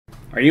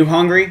Are you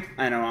hungry?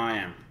 I know I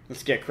am.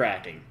 Let's get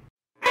cracking.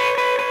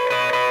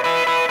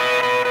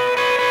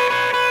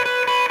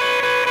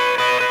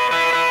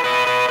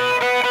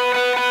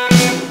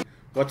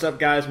 What's up,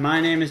 guys? My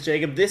name is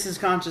Jacob. This is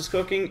Conscious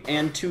Cooking,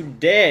 and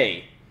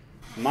today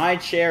my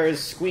chair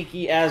is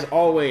squeaky as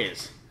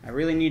always. I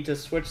really need to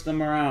switch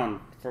them around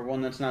for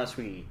one that's not a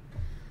squeaky.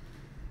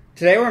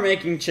 Today we're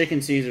making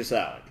chicken Caesar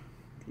salad.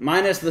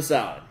 Minus the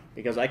salad,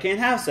 because I can't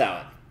have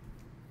salad.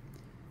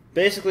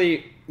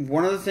 Basically,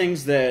 one of the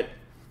things that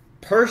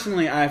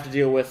personally I have to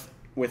deal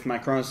with my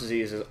Crohn's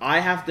disease is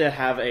I have to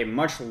have a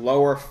much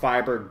lower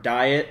fiber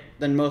diet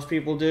than most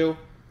people do.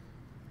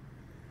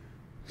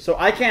 So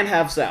I can't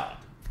have salad,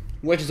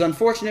 which is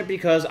unfortunate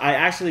because I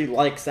actually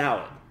like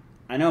salad.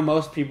 I know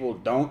most people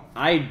don't.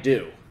 I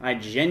do. I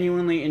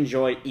genuinely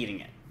enjoy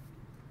eating it.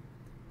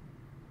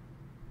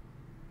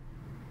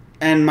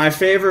 And my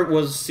favorite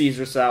was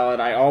Caesar salad.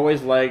 I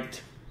always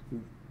liked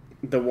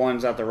the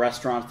ones at the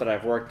restaurants that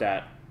I've worked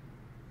at.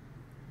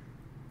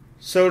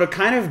 So to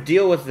kind of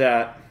deal with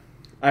that,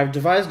 I've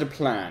devised a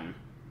plan.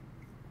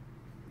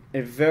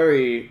 A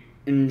very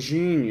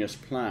ingenious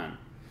plan.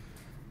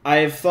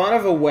 I've thought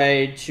of a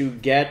way to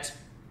get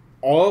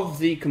all of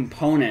the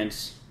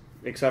components,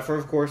 except for,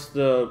 of course,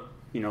 the,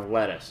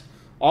 lettuce,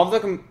 all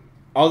of the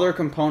other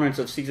components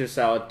of Caesar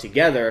salad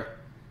together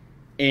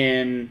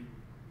in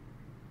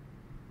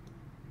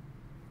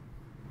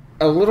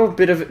a little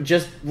bit of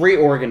just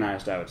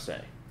reorganized, I would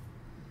say.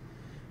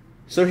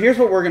 So here's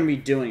what we're going to be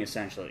doing,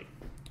 essentially.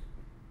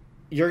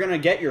 You're going to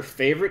get your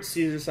favorite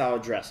Caesar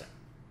salad dressing.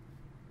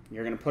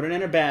 You're going to put it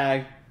in a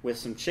bag with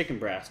some chicken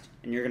breast,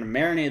 and you're going to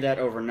marinate that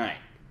overnight.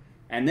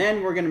 And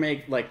then we're going to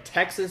make,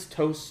 Texas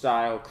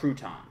toast-style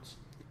croutons.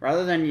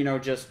 Rather than,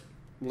 just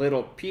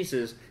little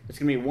pieces, it's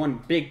going to be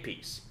one big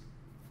piece.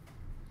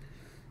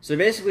 So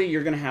basically,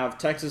 you're going to have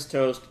Texas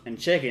toast and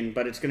chicken,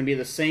 but it's going to be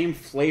the same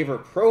flavor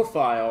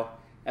profile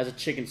as a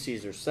chicken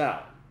Caesar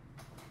salad.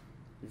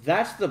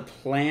 That's the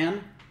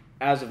plan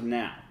as of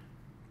now.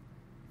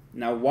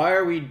 Now, why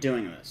are we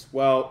doing this?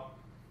 Well,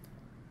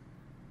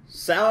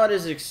 salad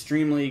is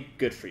extremely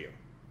good for you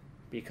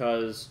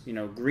because,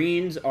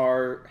 greens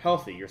are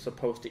healthy. You're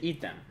supposed to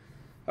eat them.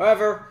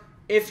 However,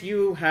 if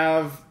you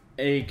have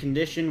a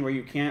condition where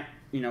you can't,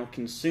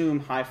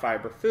 consume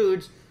high-fiber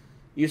foods,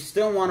 you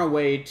still want a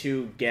way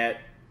to get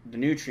the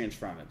nutrients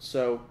from it.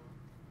 So,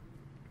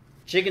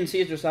 chicken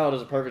Caesar salad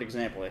is a perfect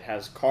example. It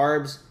has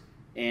carbs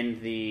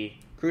in the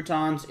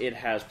croutons. It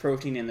has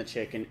protein in the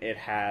chicken. It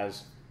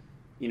has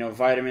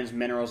vitamins,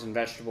 minerals, and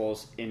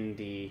vegetables in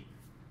the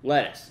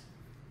lettuce.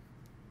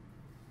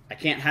 I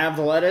can't have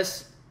the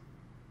lettuce.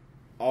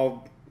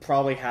 I'll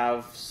probably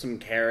have some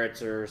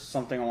carrots or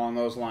something along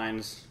those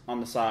lines on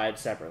the side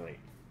separately.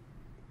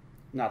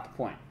 Not the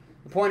point.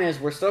 The point is,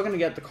 we're still going to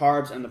get the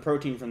carbs and the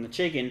protein from the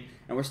chicken,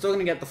 and we're still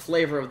going to get the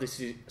flavor of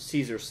the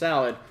Caesar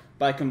salad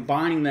by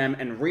combining them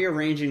and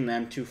rearranging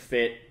them to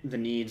fit the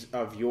needs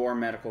of your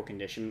medical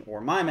condition, or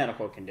my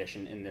medical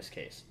condition in this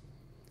case.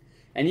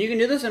 And you can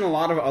do this in a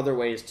lot of other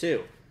ways,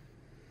 too.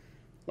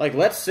 Like,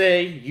 let's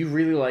say you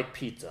really like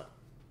pizza.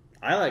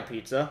 I like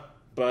pizza,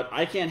 but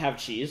I can't have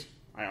cheese.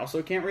 I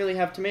also can't really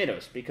have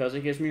tomatoes because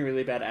it gives me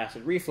really bad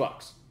acid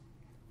reflux.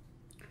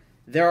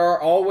 There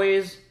are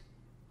always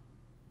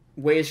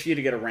ways for you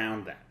to get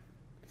around that.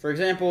 For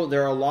example,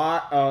 there are a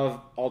lot of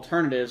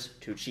alternatives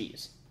to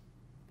cheese.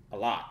 A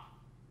lot.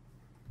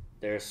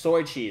 There's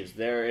soy cheese.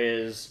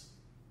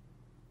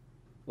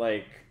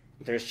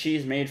 There's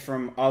cheese made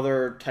from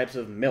other types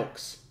of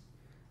milks.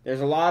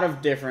 There's a lot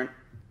of different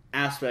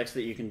aspects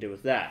that you can do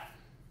with that.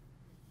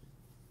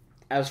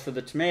 As for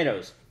the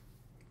tomatoes,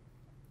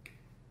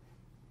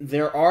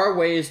 there are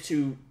ways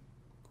to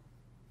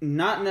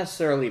not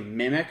necessarily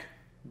mimic,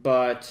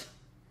 but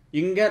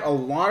you can get a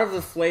lot of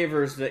the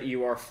flavors that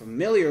you are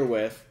familiar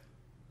with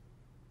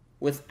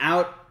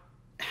without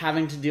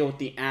having to deal with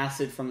the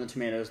acid from the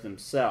tomatoes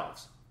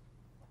themselves.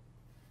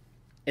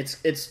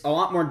 It's a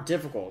lot more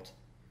difficult.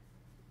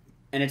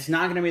 And it's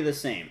not going to be the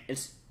same.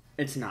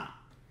 It's not.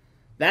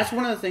 That's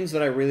one of the things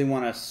that I really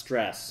want to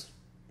stress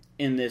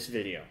in this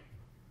video.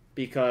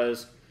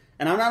 Because,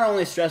 and I'm not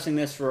only stressing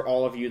this for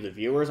all of you, the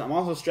viewers, I'm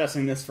also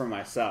stressing this for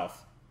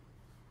myself.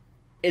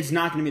 It's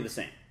not going to be the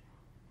same.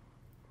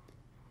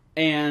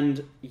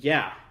 And,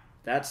 yeah,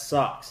 that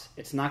sucks.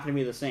 It's not going to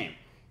be the same.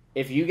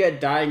 If you get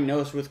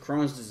diagnosed with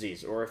Crohn's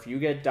disease, or if you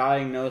get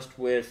diagnosed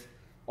with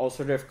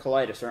ulcerative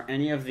colitis, or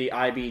any of the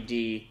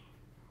IBD,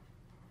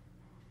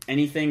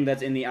 anything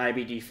that's in the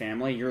IBD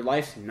family, your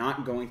life's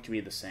not going to be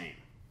the same.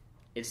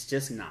 It's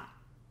just not.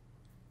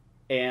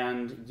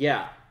 And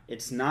yeah,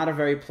 it's not a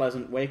very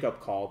pleasant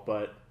wake-up call,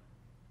 but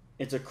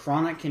it's a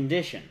chronic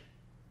condition.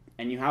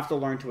 And you have to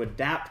learn to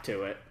adapt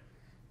to it.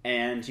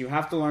 And you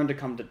have to learn to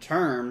come to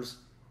terms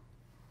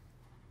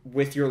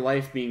with your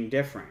life being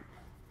different.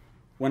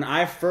 When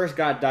I first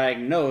got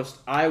diagnosed,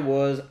 I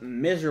was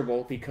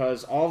miserable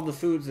because all of the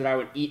foods that I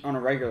would eat on a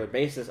regular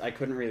basis, I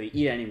couldn't really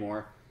eat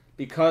anymore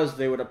because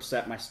they would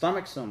upset my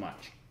stomach so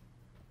much.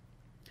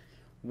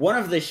 One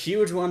of the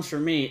huge ones for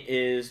me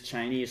is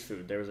Chinese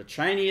food. There was a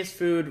Chinese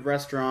food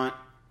restaurant.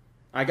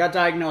 I got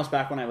diagnosed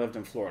back when I lived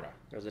in Florida.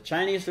 There was a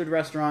Chinese food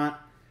restaurant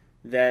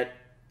that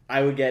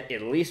I would get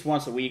at least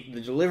once a week.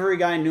 The delivery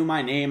guy knew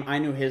my name. I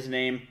knew his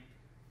name.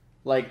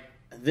 Like,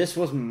 this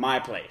was my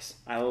place.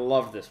 I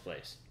loved this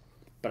place.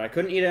 But I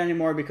couldn't eat it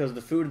anymore because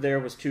the food there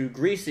was too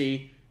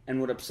greasy and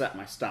would upset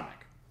my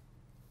stomach.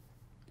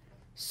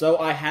 So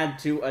I had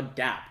to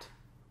adapt.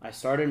 I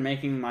started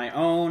making my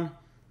own.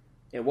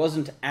 It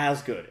wasn't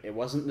as good. It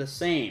wasn't the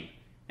same.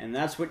 And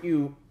that's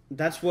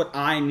what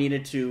I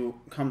needed to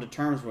come to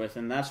terms with,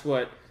 and that's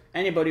what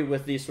anybody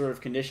with these sort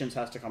of conditions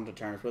has to come to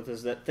terms with,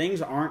 is that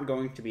things aren't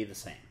going to be the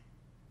same.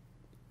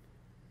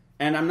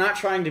 And I'm not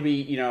trying to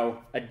be,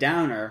 a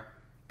downer,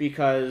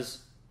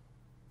 because,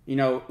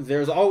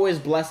 there's always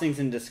blessings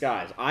in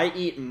disguise. I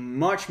eat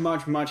much,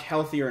 much, much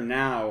healthier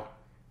now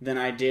than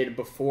I did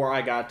before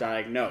I got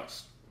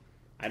diagnosed.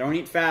 I don't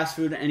eat fast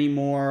food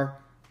anymore.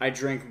 I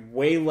drink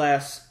way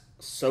less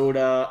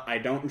soda. I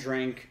don't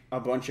drink a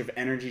bunch of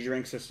energy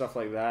drinks or stuff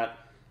like that.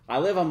 I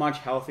live a much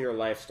healthier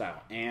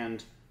lifestyle.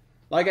 And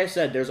like I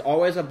said, there's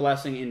always a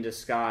blessing in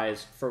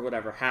disguise for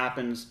whatever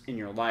happens in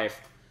your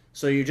life.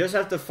 So you just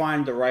have to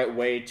find the right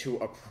way to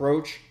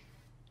approach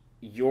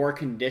your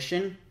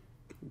condition,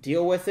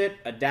 deal with it,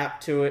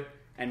 adapt to it,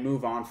 and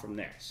move on from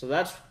there. So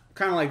that's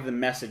kind of like the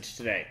message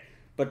today.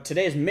 But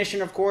today's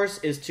mission, of course,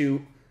 is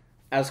to,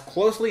 as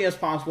closely as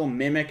possible,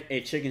 mimic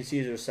a chicken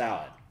Caesar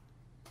salad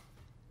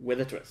with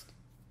a twist.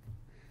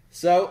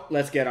 So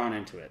let's get on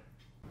into it.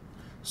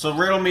 So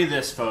riddle me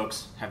this,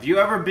 folks. Have you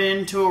ever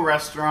been to a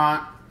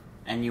restaurant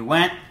and you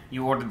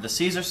ordered the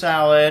Caesar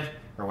salad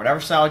or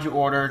whatever salad you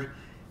ordered,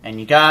 and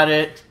you got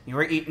it, you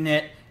were eating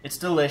it, it's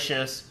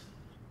delicious,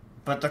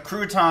 but the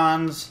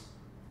croutons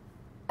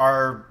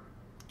are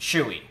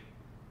chewy.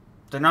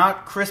 They're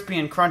not crispy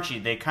and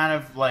crunchy. They kind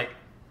of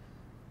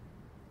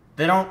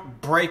they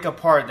don't break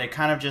apart. They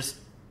kind of just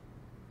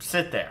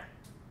sit there.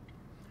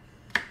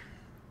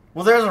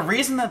 Well, there's a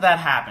reason that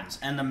happens,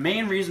 and the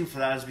main reason for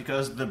that is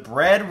because the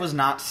bread was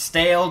not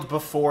staled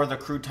before the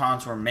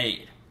croutons were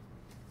made.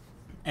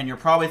 And you're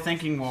probably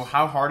thinking, well,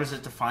 how hard is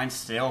it to find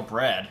stale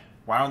bread?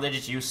 Why don't they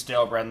just use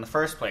stale bread in the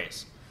first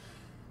place?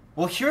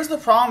 Well, here's the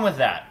problem with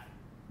that.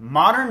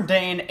 Modern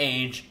day and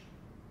age,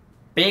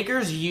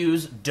 bakers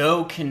use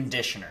dough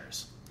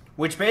conditioners,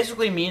 which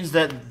basically means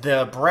that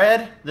the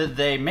bread that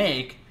they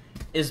make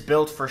is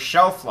built for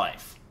shelf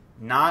life,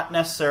 not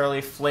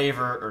necessarily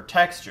flavor or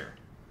texture.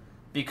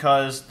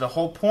 Because the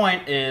whole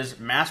point is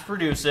mass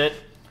produce it,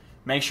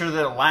 make sure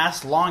that it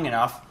lasts long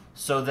enough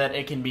so that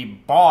it can be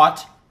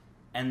bought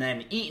and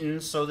then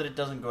eaten so that it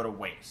doesn't go to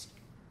waste.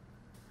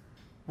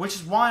 Which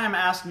is why I'm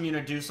asking you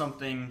to do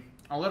something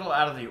a little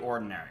out of the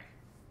ordinary.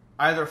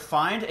 Either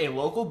find a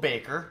local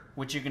baker,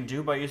 which you can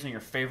do by using your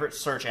favorite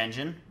search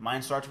engine.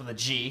 Mine starts with a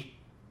G.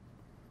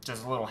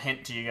 Just a little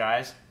hint to you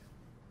guys.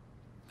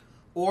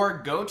 Or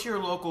go to your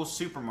local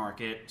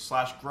supermarket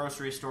 /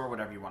 grocery store,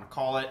 whatever you want to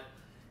call it,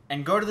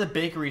 and go to the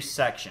bakery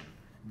section.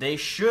 They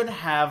should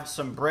have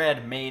some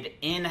bread made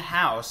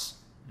in-house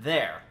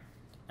there.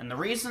 And the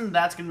reason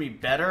that's going to be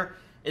better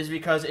is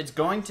because it's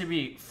going to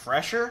be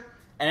fresher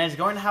and it's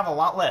going to have a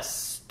lot less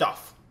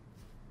stuff.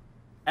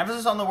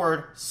 Emphasis on the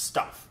word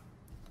stuff.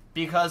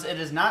 Because it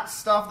is not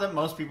stuff that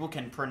most people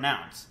can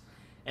pronounce.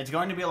 It's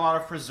going to be a lot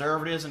of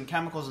preservatives and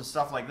chemicals and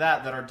stuff like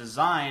that are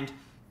designed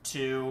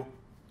to,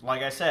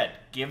 like I said,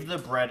 give the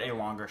bread a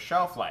longer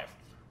shelf life.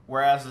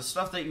 Whereas the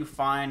stuff that you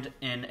find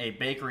in a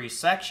bakery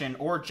section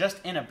or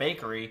just in a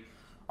bakery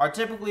are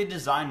typically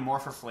designed more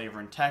for flavor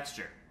and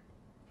texture.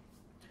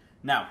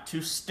 Now,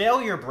 to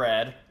stale your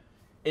bread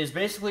is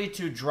basically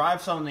to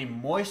drive some of the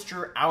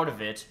moisture out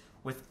of it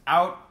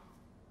without,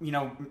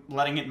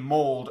 letting it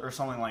mold or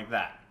something like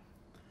that.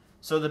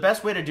 So the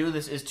best way to do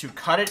this is to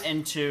cut it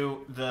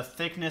into the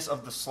thickness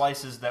of the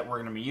slices that we're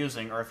going to be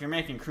using, or if you're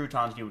making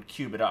croutons, you would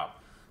cube it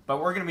up.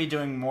 But we're going to be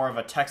doing more of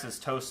a Texas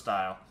toast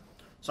style.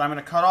 So I'm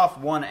going to cut off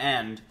one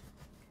end.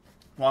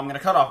 Well, I'm going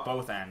to cut off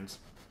both ends,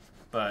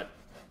 but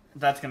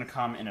that's going to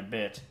come in a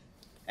bit.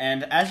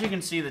 And as you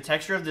can see, the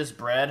texture of this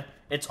bread,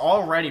 it's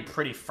already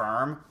pretty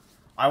firm.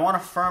 I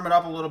want to firm it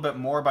up a little bit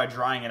more by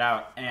drying it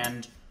out.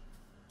 And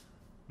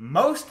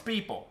most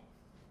people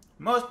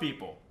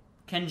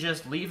can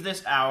just leave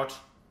this out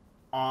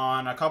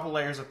on a couple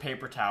layers of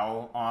paper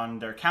towel on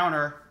their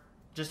counter,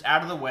 just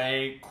out of the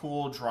way,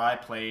 cool, dry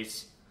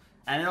place,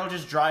 and it'll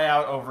just dry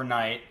out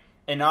overnight,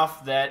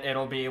 enough that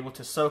it'll be able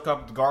to soak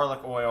up the garlic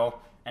oil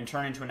and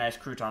turn into a nice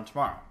crouton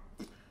tomorrow.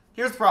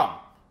 Here's the problem.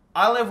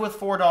 I live with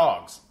 4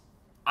 dogs.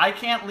 I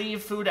can't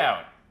leave food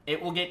out.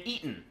 It will get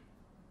eaten.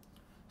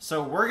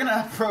 So we're going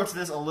to approach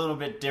this a little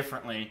bit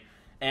differently.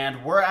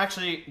 And we're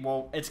actually,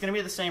 it's going to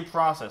be the same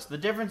process. The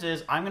difference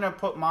is I'm going to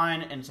put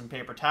mine in some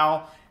paper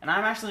towel, and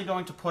I'm actually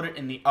going to put it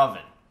in the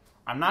oven.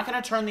 I'm not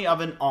going to turn the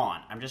oven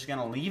on. I'm just going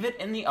to leave it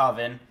in the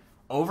oven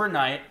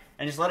overnight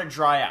and just let it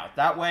dry out.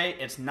 That way,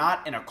 it's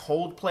not in a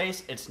cold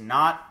place. It's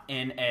not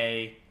in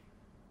a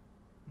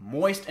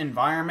moist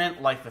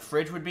environment like the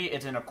fridge would be.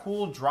 It's in a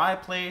cool, dry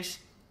place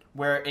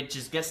where it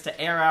just gets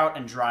to air out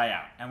and dry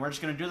out. And we're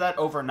just going to do that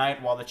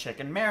overnight while the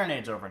chicken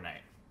marinades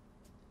overnight.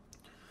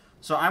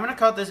 So I'm going to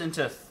cut this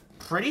into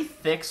pretty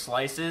thick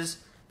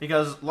slices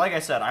because, like I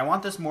said, I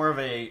want this more of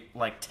a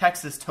like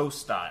Texas toast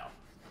style.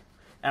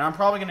 And I'm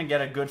probably going to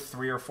get a good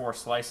 3 or 4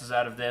 slices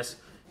out of this.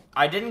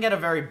 I didn't get a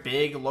very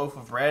big loaf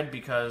of bread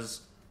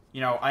because,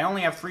 you know, I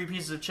only have 3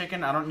 pieces of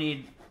chicken. I don't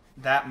need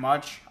that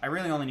much. I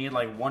really only need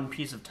like 1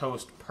 piece of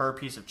toast per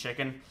piece of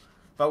chicken.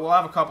 But we'll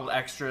have a couple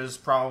extras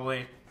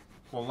probably.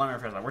 Well, let me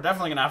rephrase that. We're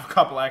definitely going to have a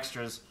couple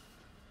extras.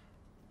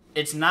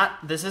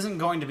 This isn't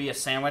going to be a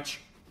sandwich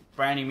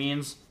by any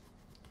means.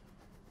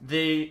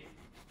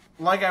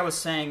 Like I was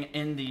saying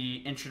in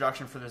the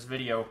introduction for this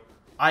video,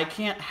 I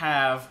can't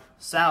have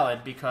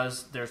salad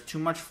because there's too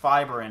much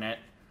fiber in it,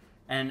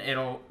 and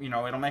it'll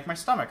make my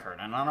stomach hurt,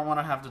 and I don't want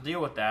to have to deal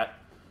with that.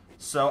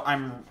 So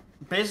I'm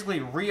basically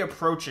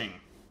reapproaching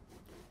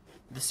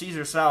the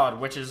Caesar salad,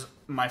 which is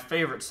my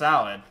favorite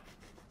salad,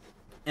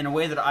 in a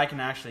way that I can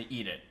actually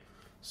eat it.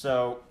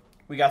 So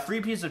we got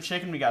 3 pieces of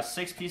chicken, we got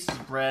 6 pieces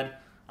of bread.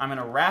 I'm going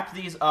to wrap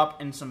these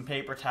up in some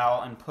paper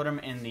towel and put them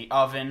in the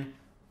oven.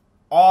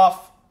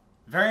 Off.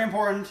 Very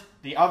important,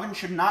 the oven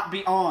should not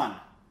be on.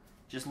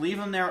 Just leave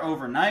them there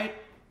overnight,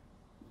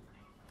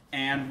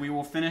 and we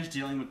will finish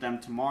dealing with them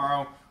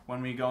tomorrow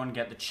when we go and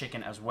get the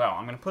chicken as well.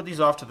 I'm going to put these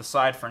off to the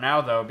side for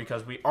now, though,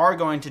 because we are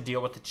going to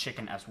deal with the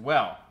chicken as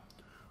well.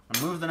 I'm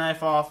going to move the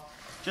knife off,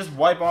 just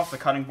wipe off the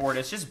cutting board.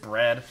 It's just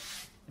bread.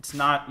 It's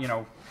not,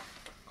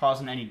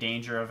 causing any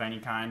danger of any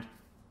kind.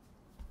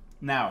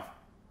 Now,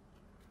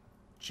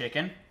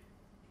 chicken.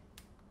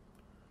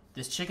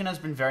 This chicken has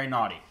been very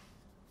naughty.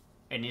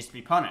 It needs to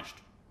be punished.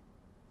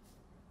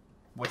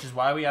 Which is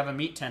why we have a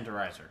meat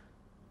tenderizer.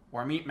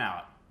 Or a meat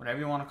mallet.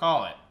 Whatever you want to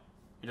call it.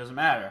 It doesn't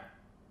matter.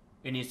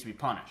 It needs to be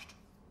punished.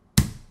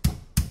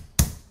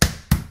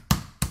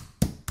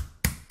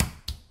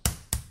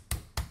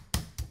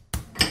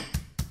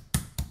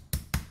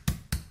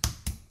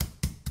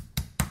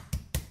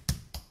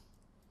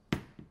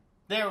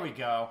 There we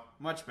go.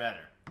 Much better.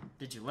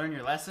 Did you learn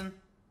your lesson?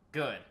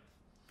 Good.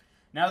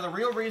 Now, the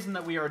real reason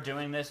that we are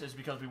doing this is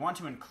because we want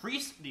to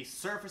increase the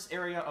surface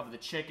area of the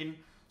chicken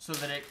so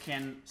that it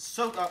can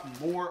soak up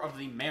more of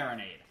the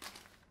marinade.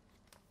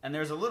 And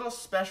there's a little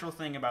special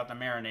thing about the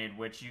marinade,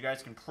 which you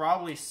guys can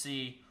probably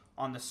see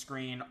on the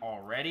screen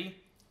already.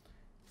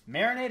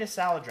 Marinade is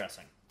salad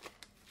dressing.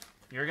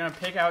 You're going to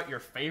pick out your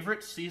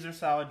favorite Caesar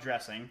salad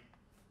dressing,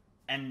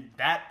 and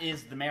that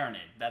is the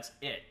marinade. That's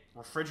it.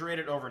 Refrigerate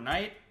it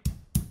overnight.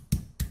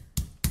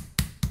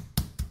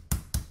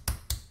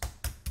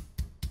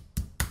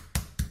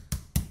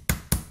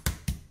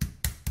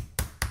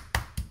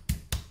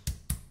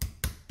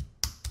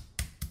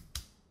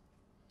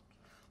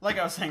 Like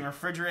I was saying,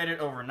 refrigerate it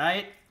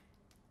overnight.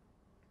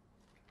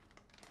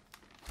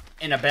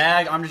 In a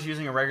bag, I'm just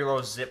using a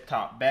regular zip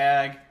top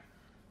bag.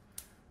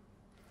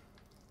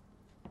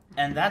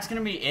 And that's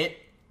going to be it.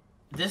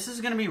 This is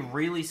going to be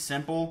really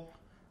simple.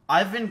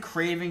 I've been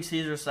craving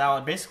Caesar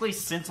salad basically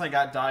since I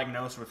got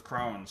diagnosed with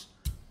Crohn's.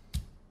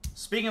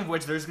 Speaking of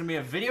which, there's going to be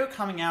a video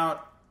coming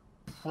out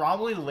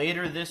probably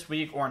later this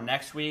week or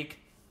next week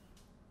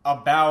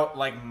about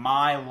like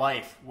my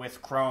life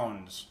with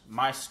Crohn's,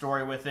 my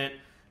story with it.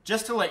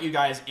 Just to let you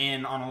guys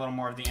in on a little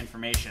more of the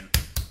information.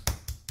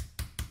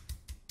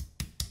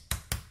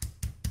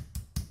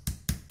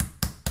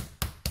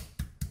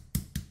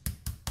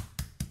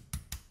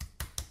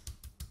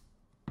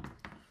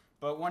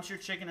 But once your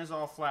chicken is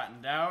all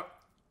flattened out,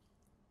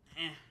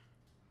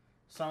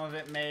 some of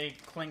it may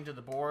cling to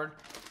the board.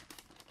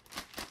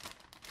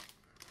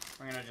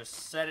 We're going to just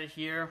set it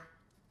here.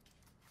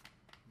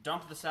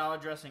 Dump the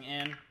salad dressing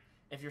in.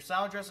 If your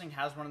salad dressing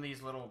has one of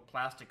these little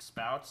plastic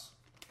spouts,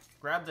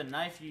 grab the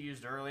knife you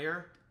used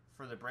earlier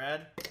for the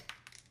bread,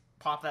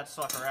 pop that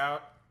sucker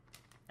out,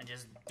 and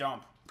just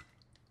dump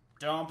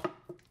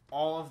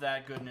all of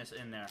that goodness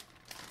in there.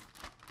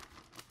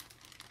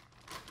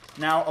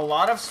 Now, a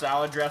lot of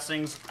salad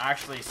dressings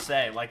actually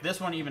say, like this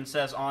one even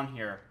says on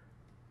here,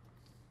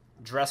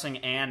 dressing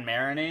and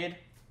marinade.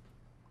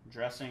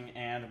 Dressing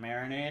and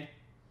marinade.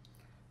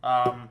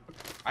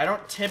 I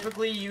don't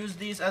typically use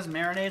these as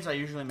marinades. I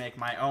usually make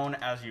my own,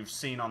 as you've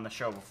seen on the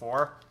show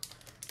before.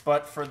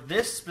 But for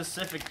this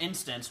specific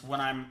instance,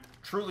 when I'm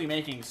truly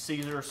making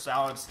Caesar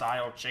salad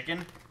style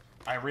chicken,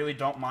 I really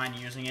don't mind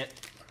using it.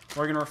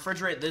 We're going to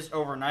refrigerate this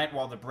overnight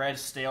while the bread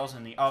stales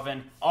in the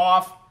oven.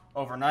 Off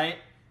overnight.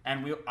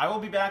 And I will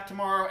be back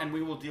tomorrow and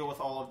we will deal with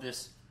all of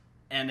this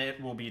and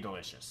it will be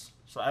delicious.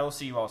 So I will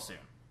see you all soon.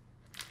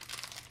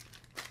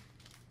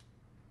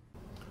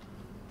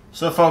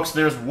 So folks,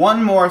 there's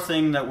one more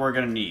thing that we're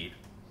going to need.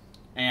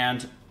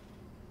 And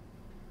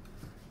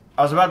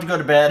I was about to go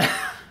to bed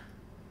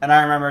and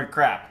I remembered,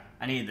 crap,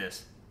 I need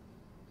this.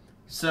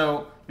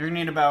 So you're going to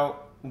need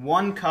about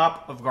 1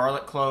 cup of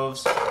garlic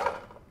cloves.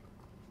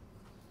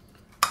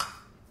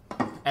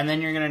 And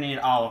then you're going to need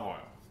olive oil.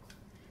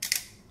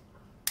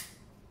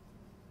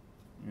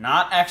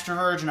 Not extra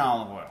virgin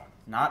olive oil.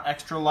 Not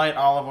extra light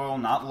olive oil.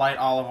 Not light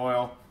olive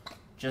oil.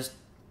 Just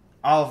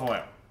olive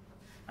oil.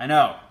 I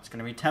know, it's going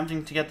to be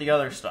tempting to get the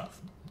other stuff.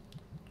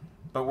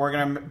 But we're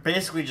going to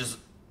basically just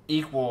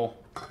equal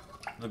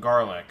the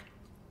garlic.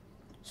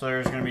 So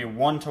there's going to be a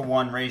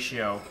 1-to-1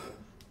 ratio,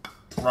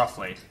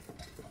 roughly,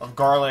 of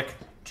garlic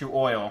to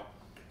oil.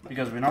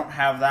 Because we don't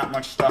have that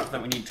much stuff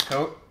that we need to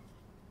coat.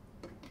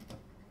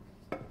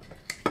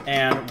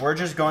 And we're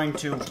just going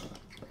to...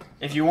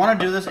 If you want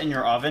to do this in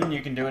your oven,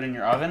 you can do it in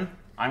your oven.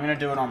 I'm going to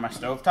do it on my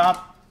stovetop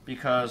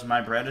because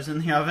my bread is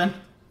in the oven.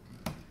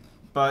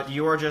 But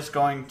you are just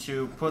going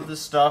to put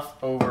this stuff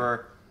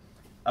over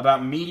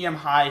about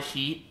medium-high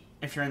heat.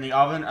 If you're in the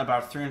oven,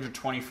 about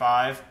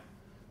 325,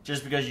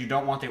 just because you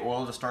don't want the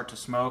oil to start to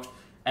smoke.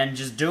 And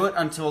just do it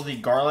until the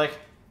garlic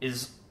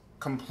is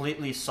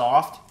completely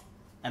soft,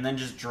 and then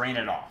just drain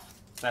it off.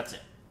 That's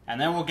it. And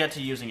then we'll get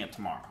to using it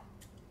tomorrow.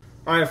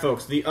 Alright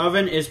folks, the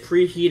oven is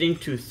preheating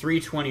to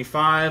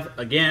 325.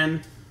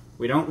 Again,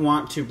 we don't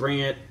want to bring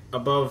it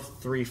above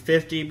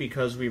 350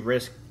 because we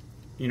risk,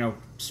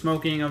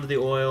 smoking of the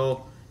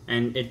oil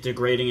and it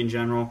degrading in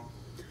general.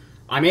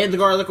 I made the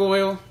garlic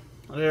oil.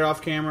 I did it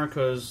off camera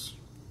because,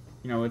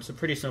 it's a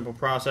pretty simple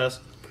process.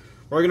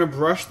 We're going to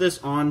brush this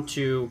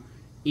onto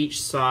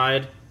each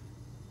side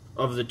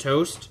of the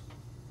toast,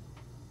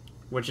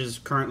 which is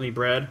currently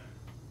bread.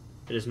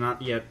 It is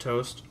not yet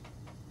toast.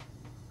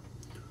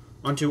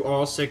 Onto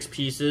all 6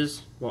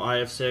 pieces. Well, I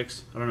have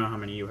 6. I don't know how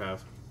many you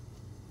have.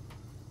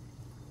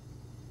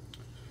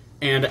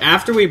 And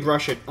after we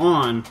brush it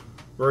on,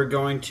 we're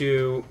going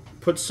to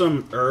put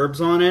some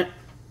herbs on it,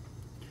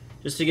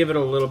 just to give it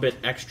a little bit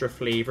extra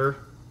flavor.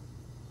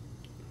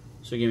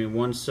 So give me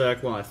 1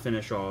 sec while I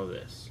finish all of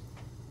this.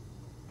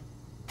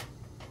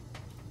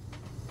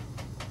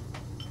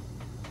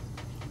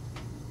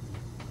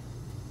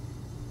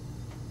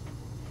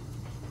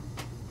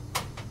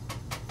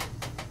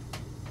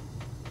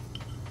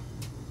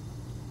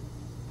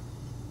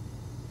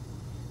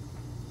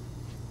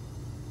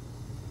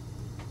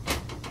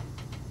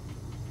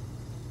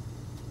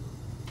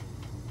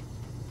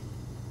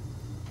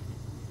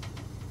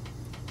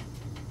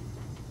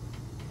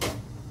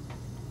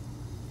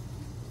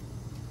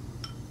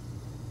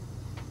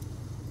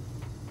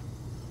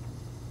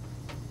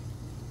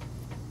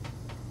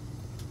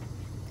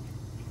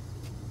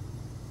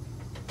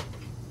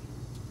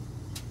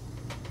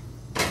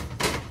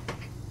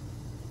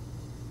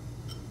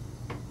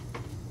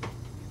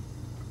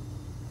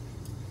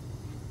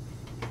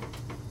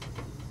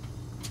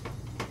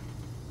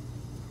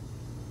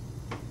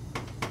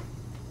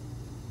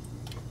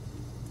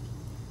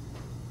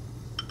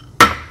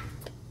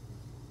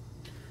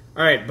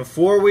 Alright,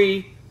 before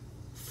we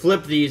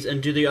flip these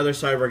and do the other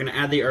side, we're going to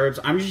add the herbs.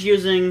 I'm just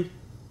using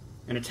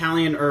an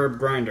Italian herb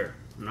grinder.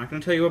 I'm not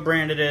going to tell you what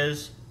brand it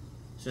is.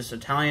 It's just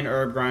Italian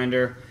herb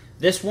grinder.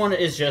 This one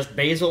is just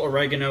basil,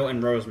 oregano,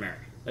 and rosemary.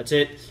 That's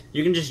it.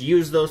 You can just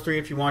use those 3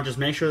 if you want. Just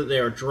make sure that they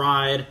are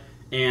dried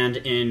and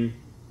in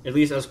at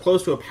least as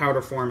close to a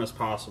powder form as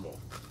possible.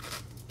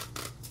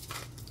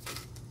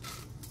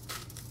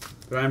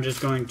 But I'm just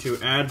going to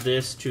add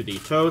this to the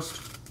toast.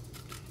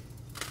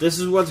 This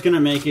is what's going to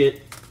make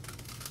it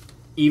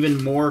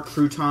even more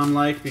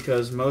crouton-like,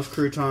 because most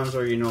croutons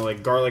are,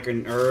 like garlic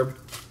and herb,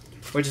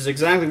 which is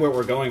exactly what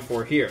we're going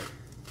for here,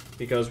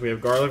 because we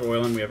have garlic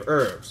oil and we have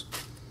herbs.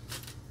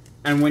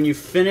 And when you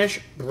finish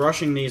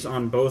brushing these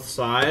on both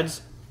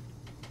sides,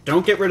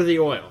 don't get rid of the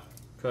oil,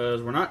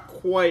 because we're not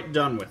quite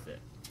done with it.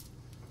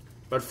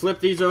 But flip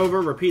these over,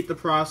 repeat the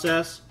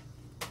process,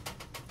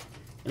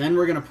 and then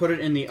we're going to put it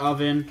in the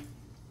oven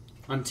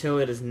until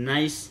it is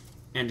nice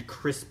and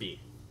crispy.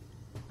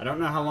 I don't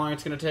know how long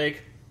it's going to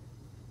take.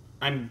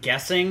 I'm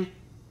guessing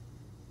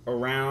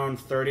around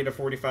 30 to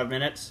 45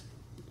 minutes,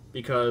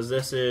 because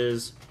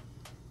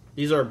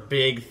these are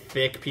big,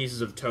 thick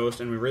pieces of toast,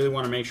 and we really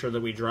want to make sure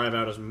that we drive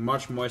out as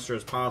much moisture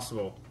as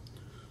possible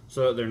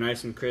so that they're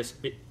nice and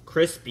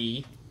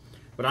crispy.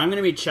 But I'm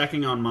going to be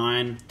checking on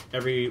mine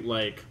every,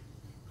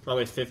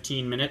 probably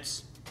 15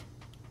 minutes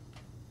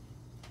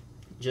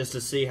just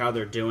to see how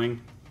they're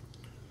doing.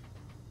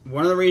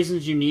 One of the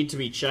reasons you need to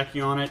be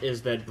checking on it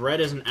is that bread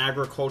is an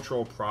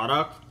agricultural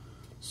product,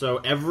 so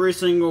every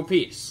single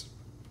piece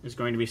is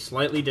going to be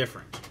slightly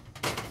different.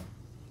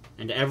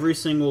 And every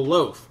single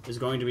loaf is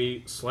going to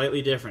be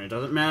slightly different. It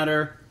doesn't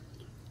matter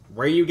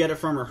where you get it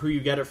from or who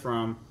you get it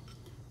from.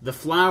 The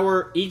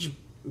flour, each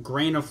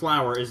grain of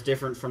flour is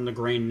different from the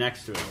grain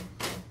next to it.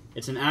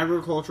 It's an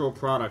agricultural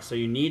product, so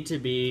you need to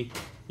be,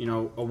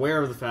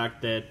 aware of the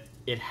fact that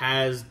it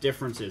has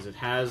differences. It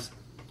has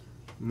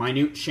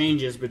minute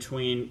changes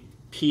between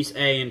piece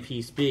A and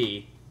piece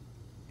B.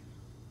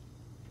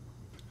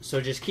 So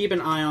just keep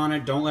an eye on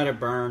it. Don't let it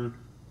burn.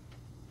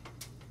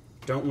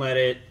 Don't let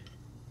it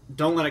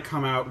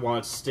come out while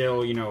it's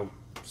still,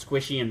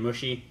 squishy and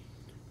mushy,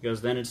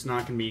 because then it's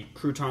not going to be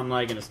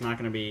crouton-like and it's not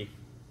going to be,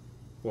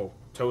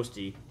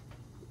 toasty,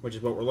 which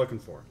is what we're looking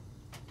for.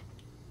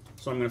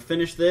 So I'm going to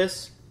finish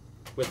this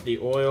with the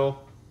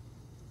oil,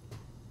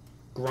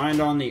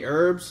 grind on the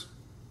herbs,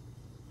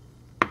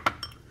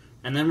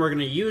 and then we're going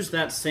to use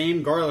that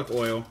same garlic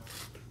oil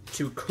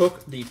to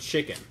cook the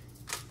chicken.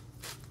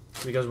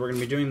 because we're going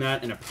to be doing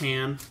that in a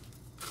pan.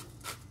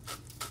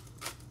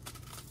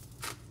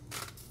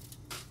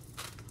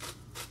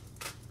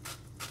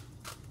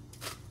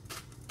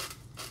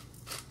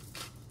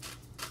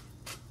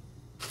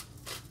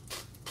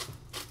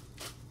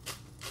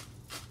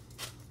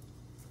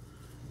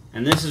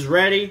 And this is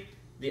ready.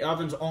 The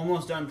oven's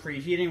almost done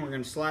preheating. We're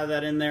going to slide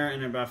that in there,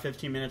 and in about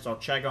 15 minutes I'll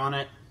check on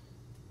it.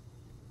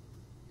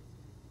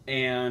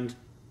 And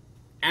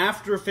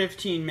after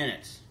 15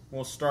 minutes,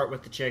 we'll start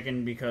with the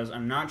chicken because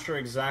I'm not sure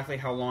exactly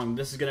how long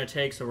this is going to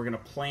take, so we're going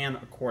to plan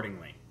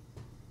accordingly.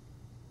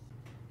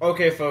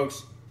 Okay,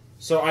 folks,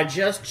 so I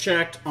just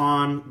checked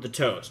on the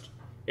toast.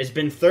 It's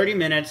been 30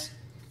 minutes.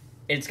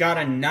 It's got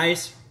a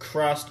nice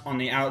crust on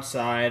the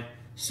outside.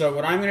 So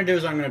what I'm going to do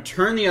is I'm going to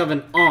turn the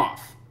oven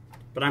off.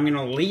 But I'm going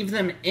to leave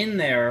them in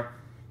there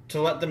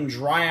to let them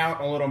dry out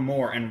a little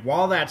more. And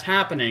while that's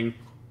happening,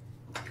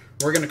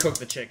 we're going to cook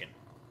the chicken.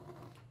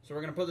 So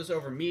we're going to put this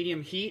over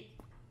medium heat.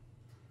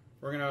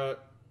 We're going to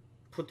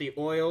put the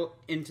oil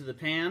into the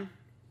pan,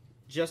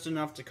 just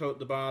enough to coat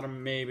the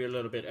bottom, maybe a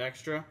little bit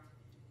extra.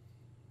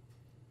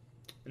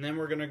 And then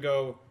we're going to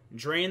go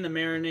drain the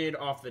marinade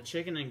off the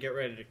chicken and get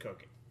ready to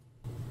cook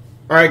it.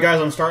 Alright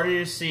guys, I'm starting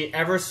to see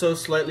ever so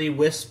slightly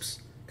wisps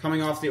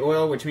coming off the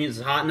oil, which means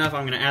it's hot enough.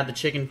 I'm going to add the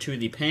chicken to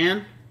the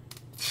pan.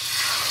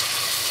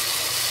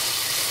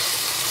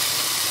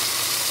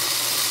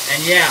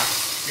 And yeah,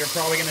 you're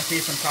probably going to see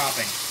some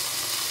popping.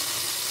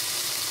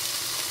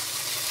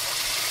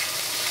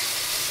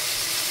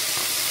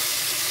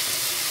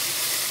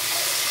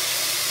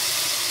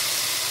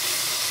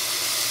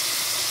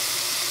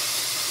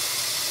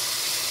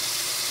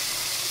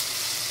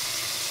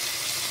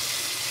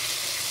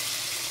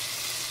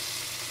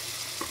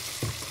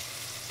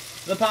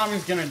 The popping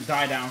is going to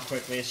die down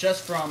quickly. It's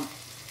just from,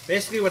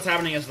 basically what's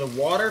happening is the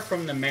water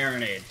from the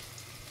marinade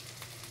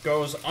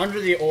goes under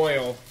the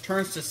oil,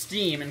 turns to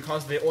steam, and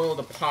causes the oil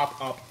to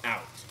pop up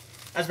out.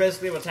 That's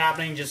basically what's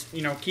happening. Just,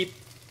 you know, keep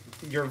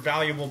your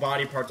valuable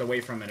body parts away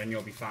from it and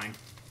you'll be fine.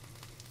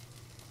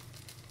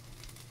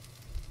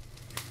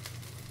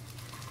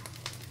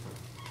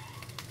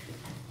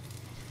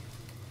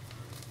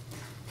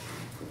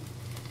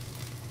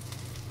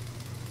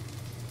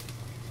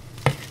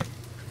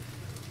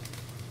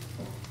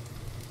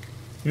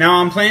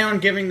 Now I'm planning on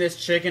giving this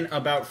chicken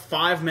about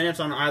 5 minutes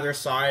on either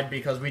side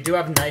because we do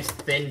have nice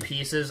thin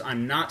pieces.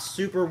 I'm not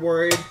super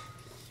worried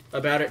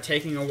about it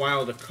taking a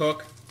while to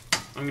cook.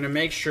 I'm going to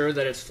make sure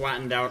that it's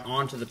flattened out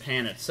onto the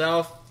pan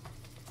itself.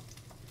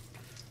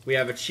 We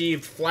have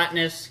achieved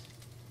flatness.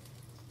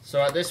 So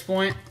at this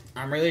point,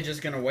 I'm really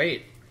just going to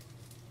wait.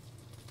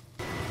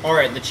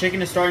 Alright, the chicken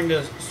is starting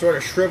to sort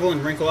of shrivel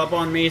and wrinkle up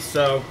on me,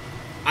 so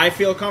I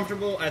feel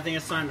comfortable. I think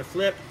it's time to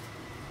flip.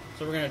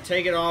 So we're going to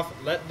take it off,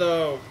 let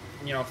the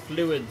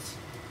fluids,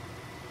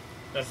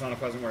 that's not a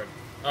pleasant word,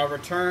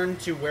 return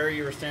to where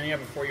you were standing at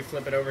before you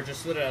flip it over,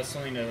 just so that it has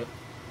something to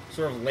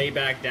sort of lay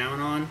back down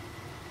on.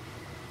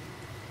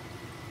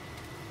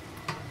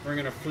 We're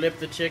going to flip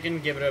the chicken,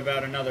 give it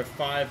about another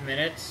 5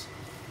 minutes.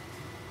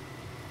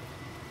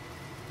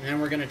 And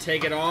then we're going to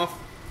take it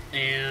off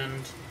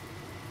and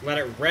let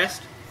it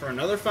rest for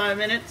another 5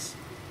 minutes.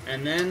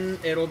 And then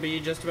it'll be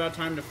just about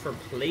time for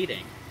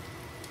plating.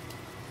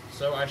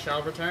 So I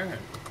shall retire him.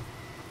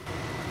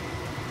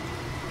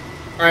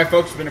 Alright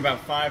folks, it's been about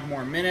 5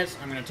 more minutes.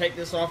 I'm going to take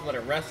this off, let it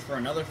rest for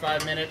another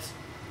 5 minutes,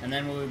 and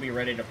then we will be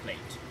ready to plate.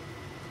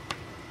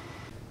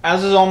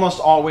 As is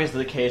almost always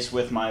the case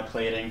with my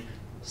plating,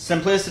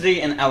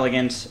 simplicity and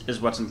elegance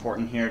is what's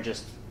important here.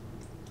 Just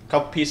a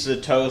couple pieces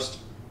of toast,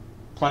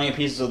 plenty of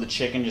pieces of the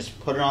chicken, just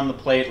put it on the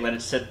plate, let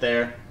it sit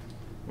there.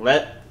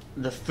 Let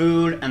the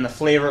food and the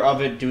flavor of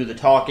it do the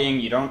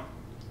talking.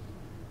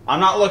 I'm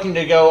not looking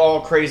to go all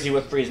crazy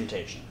with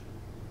presentation.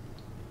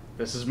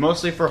 This is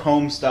mostly for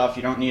home stuff.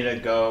 You don't need to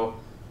go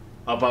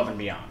above and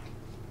beyond.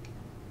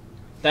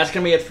 That's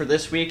going to be it for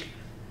this week.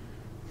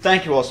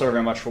 Thank you all so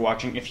very much for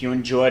watching. If you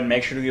enjoyed,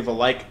 make sure to leave a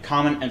like,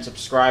 comment, and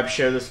subscribe.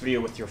 Share this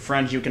video with your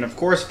friends. You can, of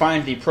course,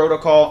 find the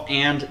protocol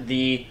and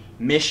the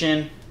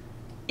mission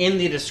in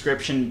the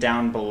description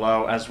down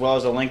below, as well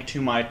as a link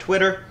to my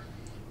Twitter.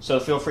 So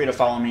feel free to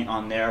follow me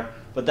on there.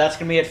 But that's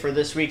going to be it for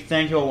this week.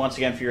 Thank you all once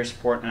again for your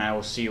support, and I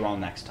will see you all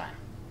next time.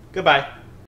 Goodbye.